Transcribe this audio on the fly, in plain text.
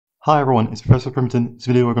Hi everyone, it's Professor Primington. In this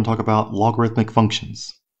video we're going to talk about logarithmic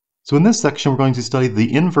functions. So in this section we're going to study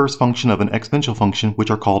the inverse function of an exponential function,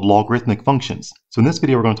 which are called logarithmic functions. So in this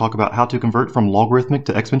video we're going to talk about how to convert from logarithmic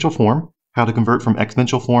to exponential form, how to convert from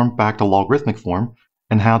exponential form back to logarithmic form,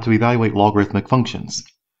 and how to evaluate logarithmic functions.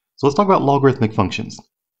 So let's talk about logarithmic functions.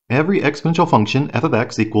 Every exponential function f of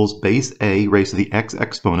x equals base a raised to the x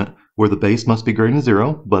exponent, where the base must be greater than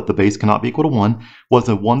 0, but the base cannot be equal to 1, was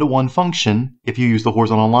a one-to-one function. If you use the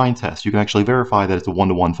horizontal line test, you can actually verify that it's a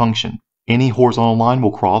one-to-one function. Any horizontal line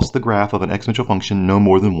will cross the graph of an exponential function no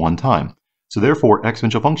more than one time. So therefore,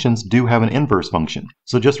 exponential functions do have an inverse function.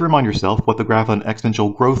 So just remind yourself what the graph of an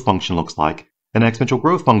exponential growth function looks like. An exponential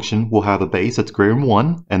growth function will have a base that's greater than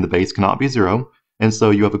 1, and the base cannot be 0. And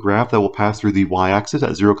so you have a graph that will pass through the y-axis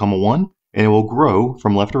at 0, 1, and it will grow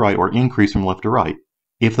from left to right or increase from left to right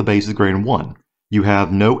if the base is greater than 1. You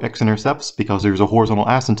have no x-intercepts because there's a horizontal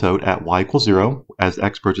asymptote at y equals 0 as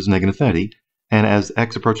x approaches negative infinity, and as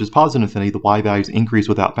x approaches positive infinity, the y values increase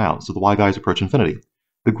without bounds, so the y values approach infinity.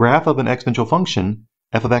 The graph of an exponential function,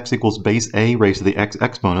 f of x equals base a raised to the x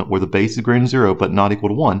exponent, where the base is greater than 0 but not equal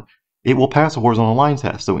to 1, it will pass a horizontal line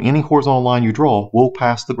test. So any horizontal line you draw will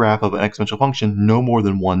pass the graph of an exponential function no more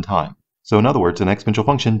than one time. So in other words, an exponential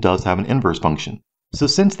function does have an inverse function. So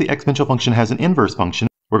since the exponential function has an inverse function,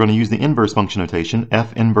 we're going to use the inverse function notation,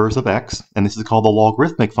 f inverse of x, and this is called the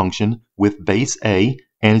logarithmic function with base a,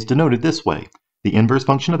 and is denoted this way. The inverse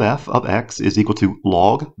function of f of x is equal to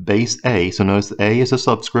log base a, so notice a is a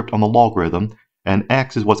subscript on the logarithm, and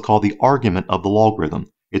x is what's called the argument of the logarithm.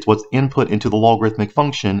 It's what's input into the logarithmic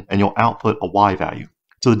function, and you'll output a y value.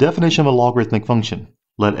 So the definition of a logarithmic function: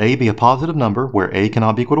 let a be a positive number where a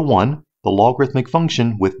cannot be equal to 1. The logarithmic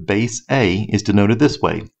function with base a is denoted this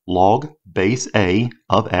way. Log base a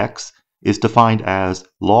of x is defined as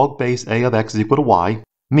log base a of x is equal to y,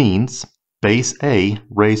 means base a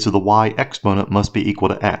raised to the y exponent must be equal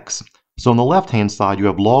to x. So on the left-hand side, you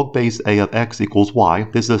have log base a of x equals y.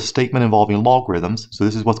 This is a statement involving logarithms, so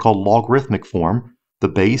this is what's called logarithmic form. The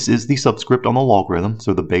base is the subscript on the logarithm,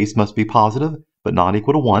 so the base must be positive, but not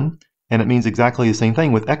equal to 1. And it means exactly the same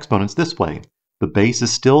thing with exponents this way. The base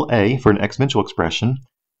is still a for an exponential expression,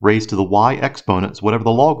 raised to the y exponent, so whatever the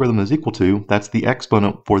logarithm is equal to, that's the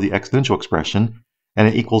exponent for the exponential expression, and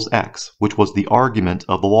it equals x, which was the argument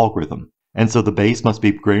of the logarithm. And so the base must be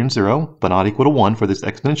greater than 0, but not equal to 1 for this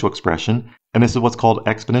exponential expression, and this is what's called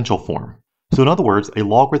exponential form. So in other words, a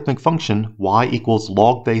logarithmic function, y equals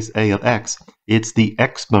log base a of x, it's the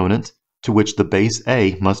exponent to which the base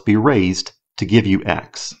a must be raised to give you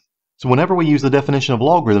x. So whenever we use the definition of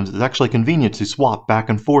logarithms, it's actually convenient to swap back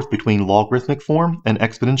and forth between logarithmic form and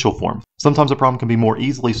exponential form. Sometimes a problem can be more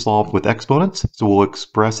easily solved with exponents, so we'll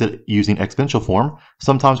express it using exponential form.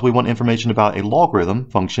 Sometimes we want information about a logarithm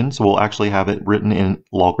function, so we'll actually have it written in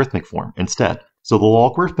logarithmic form instead. So the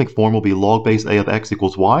logarithmic form will be log base a of x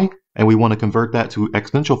equals y, and we want to convert that to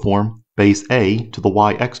exponential form, base a to the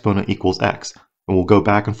y exponent equals x. And we'll go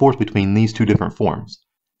back and forth between these two different forms.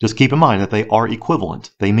 Just keep in mind that they are equivalent.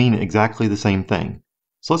 They mean exactly the same thing.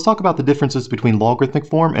 So let's talk about the differences between logarithmic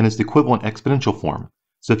form and its equivalent exponential form.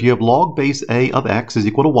 So if you have log base a of x is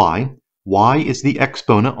equal to y is the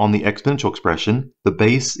exponent on the exponential expression. The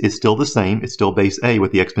base is still the same. It's still base a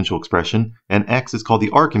with the exponential expression. And x is called the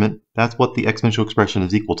argument. That's what the exponential expression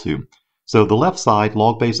is equal to. So the left side,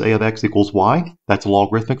 log base a of x equals y, that's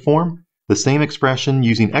logarithmic form. The same expression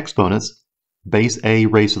using exponents, base a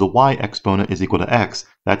raised to the y exponent is equal to x,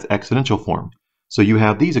 that's exponential form. So you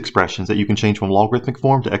have these expressions that you can change from logarithmic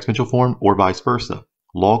form to exponential form or vice versa.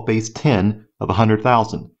 Log base 10 of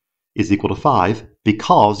 100,000 is equal to 5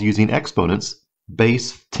 because using exponents,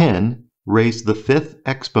 base 10 raised to the 5th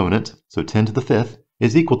exponent, so 10 to the 5th,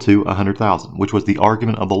 is equal to 100,000, which was the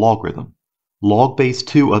argument of the logarithm. Log base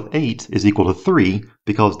 2 of 8 is equal to 3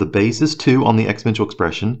 because the base is 2 on the exponential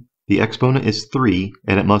expression, the exponent is 3,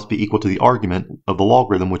 and it must be equal to the argument of the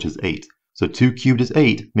logarithm, which is 8. So 2 cubed is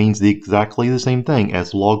 8 means exactly the same thing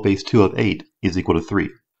as log base 2 of 8 is equal to 3.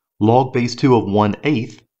 Log base 2 of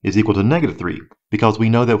 1/8 is equal to negative 3 because we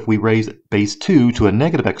know that if we raise base 2 to a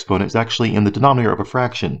negative exponent, it's actually in the denominator of a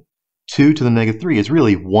fraction. 2 to the negative 3 is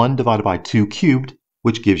really 1 divided by 2 cubed,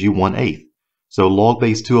 which gives you 1/8. So log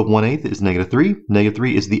base 2 of 1/8 is negative 3. Negative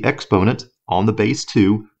 3 is the exponent on the base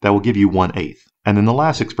 2 that will give you 1/8. And then the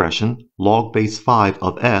last expression, log base 5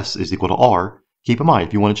 of s is equal to r. Keep in mind,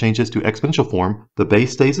 if you want to change this to exponential form, the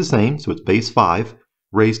base stays the same, so it's base 5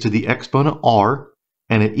 raised to the exponent r,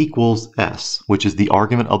 and it equals s, which is the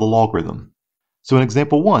argument of the logarithm. So in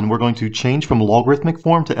example 1, we're going to change from logarithmic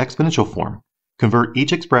form to exponential form. Convert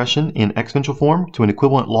each expression in exponential form to an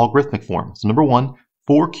equivalent logarithmic form. So number 1,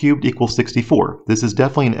 4 cubed equals 64. This is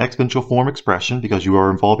definitely an exponential form expression because you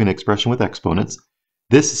are involving an expression with exponents.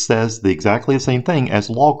 This says exactly the same thing as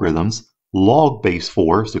logarithms. Log base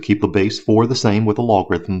 4, so keep the base 4 the same with a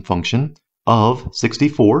logarithm function, of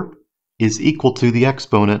 64 is equal to the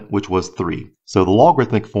exponent, which was 3. So the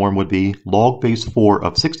logarithmic form would be log base 4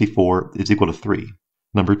 of 64 is equal to 3.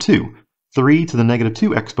 Number 2, 3 to the negative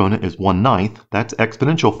 2 exponent is 1/9. That's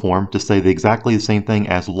exponential form to say exactly the same thing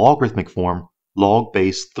as logarithmic form, log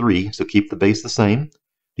base 3, so keep the base the same.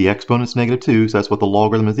 The exponent's negative 2, so that's what the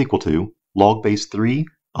logarithm is equal to. Log base 3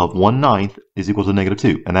 of 1/9 is equal to negative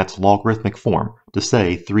 2, and that's logarithmic form to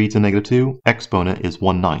say 3 to negative 2 exponent is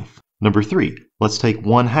 1/9. Number 3, let's take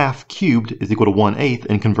 1/2 cubed is equal to 1/8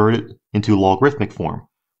 and convert it into logarithmic form.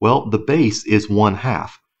 Well, the base is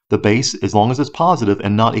 1/2. The base, as long as it's positive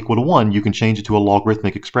and not equal to 1, you can change it to a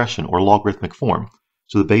logarithmic expression or logarithmic form.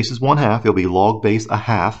 So the base is 1/2, it'll be log base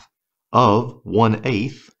 1/2 of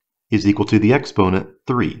 1/8 is equal to the exponent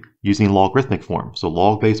 3 using logarithmic form. So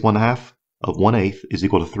log base 1/2 of 1/8 is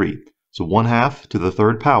equal to 3. So 1/2 to the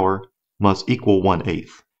third power must equal 1/8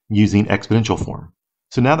 using exponential form.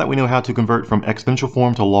 So now that we know how to convert from exponential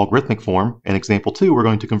form to logarithmic form, in example 2, we're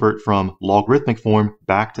going to convert from logarithmic form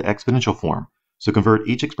back to exponential form. So convert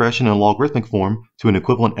each expression in logarithmic form to an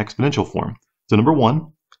equivalent exponential form. So number 1,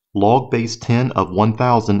 log base 10 of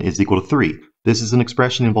 1000 is equal to 3. This is an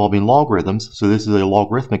expression involving logarithms, so this is a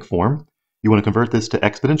logarithmic form. You want to convert this to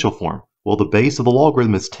exponential form. Well, the base of the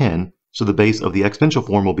logarithm is 10, so the base of the exponential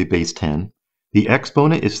form will be base 10. The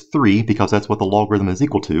exponent is 3 because that's what the logarithm is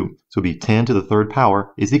equal to. So it'll be 10 to the third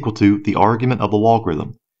power is equal to the argument of the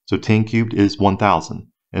logarithm. So 10 cubed is 1000.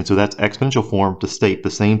 And so that's exponential form to state the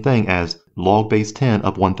same thing as log base 10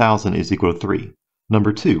 of 1000 is equal to 3.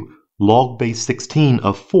 Number 2, log base 16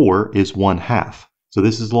 of 4 is 1/2. So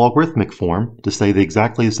this is logarithmic form to say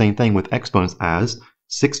exactly the same thing with exponents as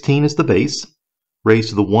 16 is the base, raised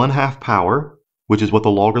to the 1/2 power, which is what the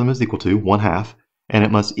logarithm is equal to, 1/2, and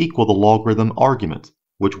it must equal the logarithm argument,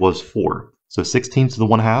 which was 4. So 16 to the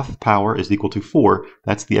 1/2 power is equal to 4.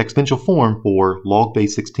 That's the exponential form for log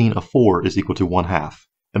base 16 of 4 is equal to 1/2.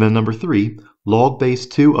 And then number 3, log base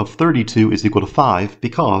 2 of 32 is equal to 5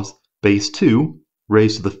 because base 2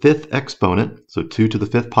 raised to the 5th exponent, so 2 to the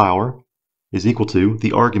 5th power, is equal to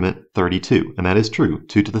the argument 32. And that is true.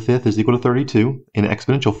 2 to the 5th is equal to 32. In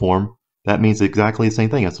exponential form, that means exactly the same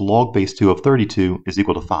thing as log base 2 of 32 is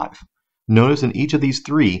equal to 5. Notice in each of these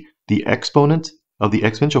three, the exponent of the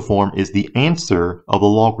exponential form is the answer of the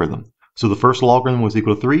logarithm. So the first logarithm was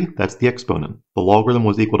equal to 3, that's the exponent. The logarithm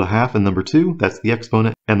was equal to 1/2 in number 2, that's the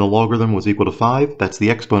exponent. And the logarithm was equal to 5, that's the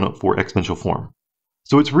exponent for exponential form.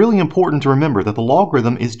 So it's really important to remember that the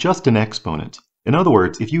logarithm is just an exponent. In other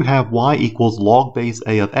words, if you have y equals log base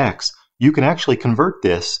a of x, you can actually convert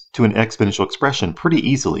this to an exponential expression pretty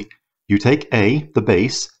easily. You take a, the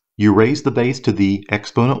base, you raise the base to the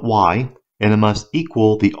exponent y, and it must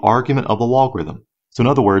equal the argument of the logarithm. So in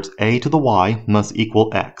other words, a to the y must equal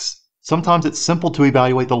x. Sometimes it's simple to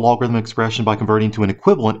evaluate the logarithm expression by converting to an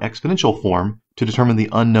equivalent exponential form to determine the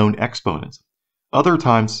unknown exponent. Other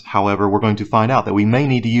times, however, we're going to find out that we may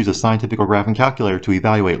need to use a scientific or graphing calculator to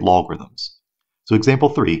evaluate logarithms. So example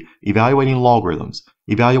 3, evaluating logarithms.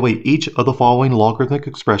 Evaluate each of the following logarithmic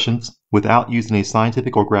expressions without using a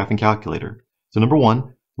scientific or graphing calculator. So number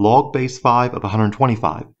 1, log base 5 of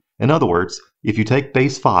 125. In other words, if you take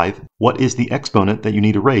base 5, what is the exponent that you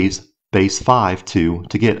need to raise base 5 to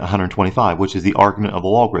get 125, which is the argument of the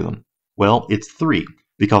logarithm? Well, it's 3,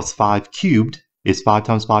 because 5 cubed is 5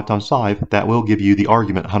 times 5 times 5. That will give you the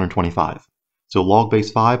argument 125. So log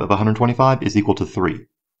base 5 of 125 is equal to 3.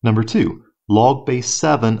 Number 2, log base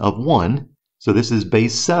 7 of 1. So this is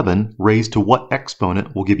base 7 raised to what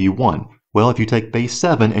exponent will give you 1? Well, if you take base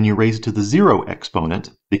 7 and you raise it to the 0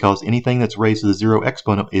 exponent, because anything that's raised to the 0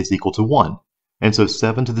 exponent is equal to 1. And so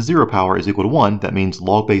 7 to the 0 power is equal to 1. That means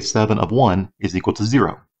log base 7 of 1 is equal to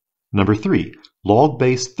 0. Number 3, log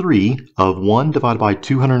base 3 of 1 divided by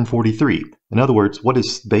 243. In other words, what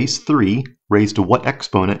is base 3 raised to what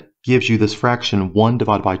exponent gives you this fraction 1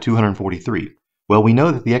 divided by 243? Well, we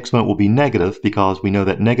know that the exponent will be negative because we know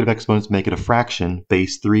that negative exponents make it a fraction,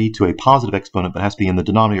 base 3 to a positive exponent, but has to be in the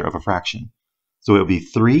denominator of a fraction. So it will be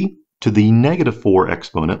 3 to the negative 4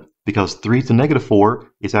 exponent, because 3 to negative 4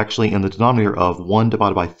 is actually in the denominator of 1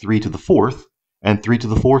 divided by 3 to the 4th, and 3 to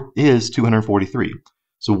the 4th is 243.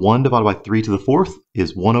 So 1 divided by 3 to the 4th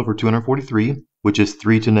is 1 over 243, which is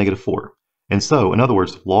 3 to negative 4. And so, in other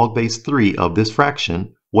words, log base 3 of this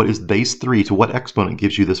fraction, what is base 3 to what exponent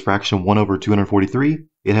gives you this fraction 1 over 243?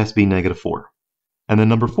 It has to be negative 4. And then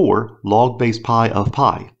number 4, log base pi of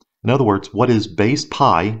pi. In other words, what is base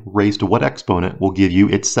pi raised to what exponent will give you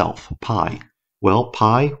itself, pi? Well,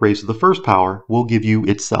 pi raised to the first power will give you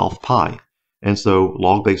itself, pi. And so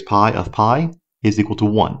log base pi of pi is equal to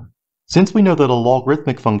 1. Since we know that a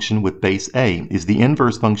logarithmic function with base a is the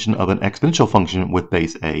inverse function of an exponential function with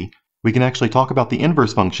base a, we can actually talk about the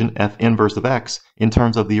inverse function f inverse of x in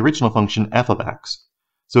terms of the original function f of x.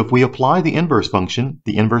 So if we apply the inverse function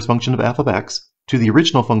of f of x, to the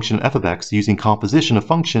original function f of x using composition of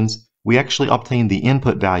functions, we actually obtain the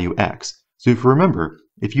input value x. So if you remember,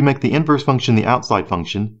 if you make the inverse function the outside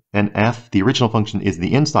function, and f, the original function, is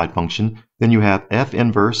the inside function, then you have f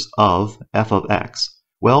inverse of f of x.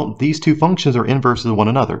 Well, these two functions are inverses of one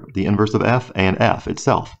another, the inverse of f and f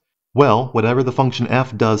itself. Well, whatever the function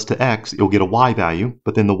f does to x, you'll get a y value,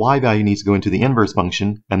 but then the y value needs to go into the inverse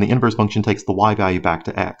function, and the inverse function takes the y value back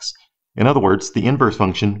to x. In other words, the inverse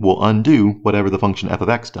function will undo whatever the function f of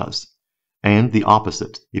x does. And the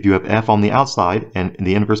opposite. If you have f on the outside and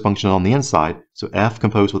the inverse function on the inside, so f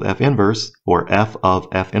composed with f inverse, or f of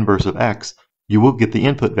f inverse of x, you will get the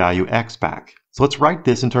input value x back. So let's write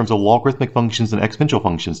this in terms of logarithmic functions and exponential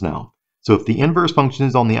functions now. So if the inverse function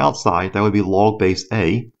is on the outside, that would be log base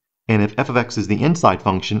a. And if f of x is the inside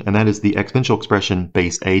function, and that is the exponential expression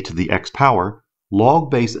base a to the x power,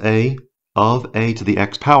 log base a of a to the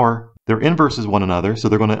x power, they're inverses one another, so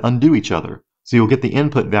they're going to undo each other. So you'll get the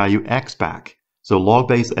input value x back. So log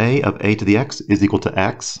base a of a to the x is equal to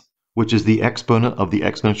x, which is the exponent of the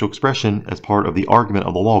exponential expression as part of the argument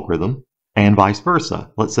of the logarithm, and vice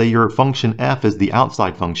versa. Let's say your function f is the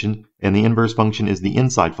outside function, and the inverse function is the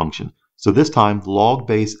inside function. So this time, log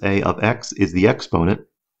base a of x is the exponent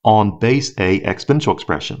on base a exponential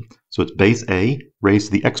expression. So it's base a raised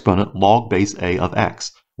to the exponent log base a of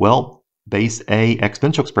x. Well, base a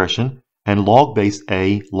exponential expression and log base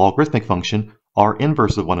a logarithmic function are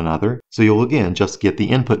inverse of one another, so you'll again just get the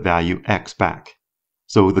input value x back.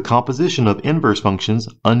 So the composition of inverse functions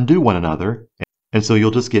undo one another, and so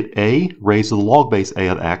you'll just get a raised to the log base a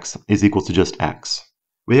of x is equal to just x.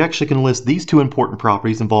 We actually can list these two important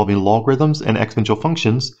properties involving logarithms and exponential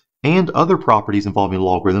functions, and other properties involving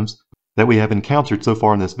logarithms that we have encountered so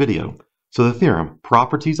far in this video. So the theorem,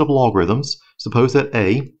 properties of logarithms, suppose that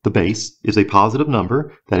a, the base, is a positive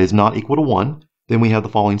number that is not equal to 1, then we have the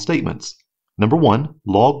following statements. Number 1,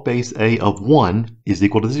 log base a of 1 is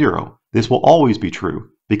equal to 0. This will always be true,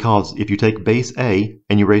 because if you take base a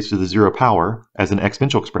and you raise to the 0 power as an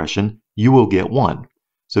exponential expression, you will get 1.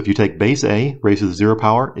 So if you take base a raised to the 0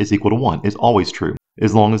 power is equal to 1, it's always true,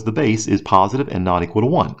 as long as the base is positive and not equal to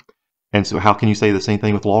 1. And so how can you say the same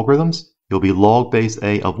thing with logarithms? It'll be log base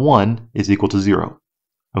a of 1 is equal to 0.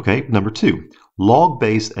 Okay, number 2, log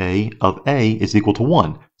base a of a is equal to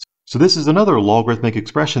 1. So this is another logarithmic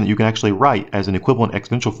expression that you can actually write as an equivalent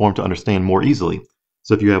exponential form to understand more easily.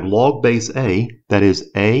 So if you have log base a, that is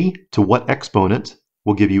a to what exponent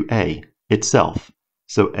will give you a itself.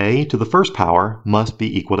 So a to the first power must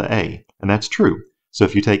be equal to a, and that's true. So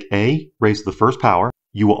if you take a raised to the first power,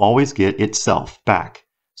 you will always get itself back.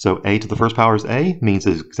 So a to the first power is a means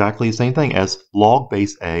it's exactly the same thing as log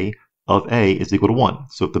base a of a is equal to 1.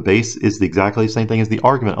 So if the base is exactly the same thing as the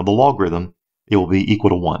argument of the logarithm, it will be equal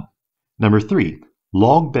to 1. Number 3,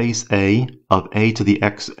 log base a of a to the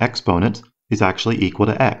x exponent is actually equal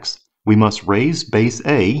to x. We must raise base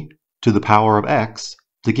a to the power of x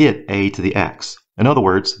to get a to the x. In other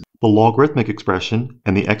words, the logarithmic expression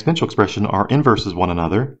and the exponential expression are inverses one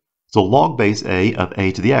another. So log base a of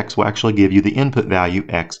a to the x will actually give you the input value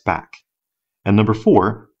x back. And number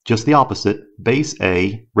 4, just the opposite, base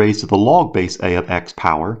a raised to the log base a of x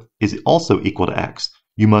power is also equal to x.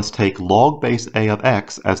 You must take log base a of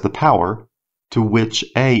x as the power to which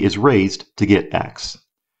a is raised to get x.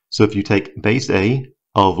 So if you take base a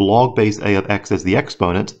of log base a of x as the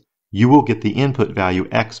exponent, you will get the input value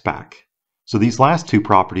x back. So these last two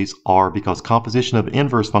properties are because composition of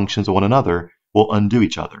inverse functions of one another will undo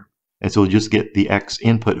each other. And so you'll just get the x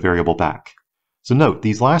input variable back. So note,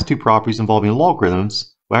 these last two properties involving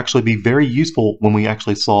logarithms will actually be very useful when we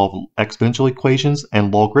actually solve exponential equations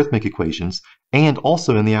and logarithmic equations, and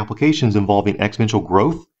also in the applications involving exponential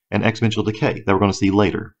growth and exponential decay that we're going to see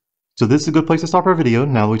later. So this is a good place to stop our video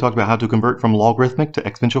now that we talked about how to convert from logarithmic to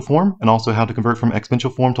exponential form, and also how to convert from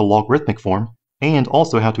exponential form to logarithmic form, and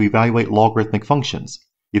also how to evaluate logarithmic functions.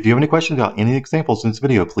 If you have any questions about any examples in this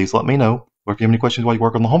video, please let me know. Or if you have any questions while you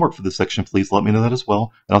work on the homework for this section, please let me know that as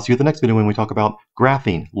well. And I'll see you at the next video when we talk about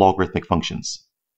graphing logarithmic functions.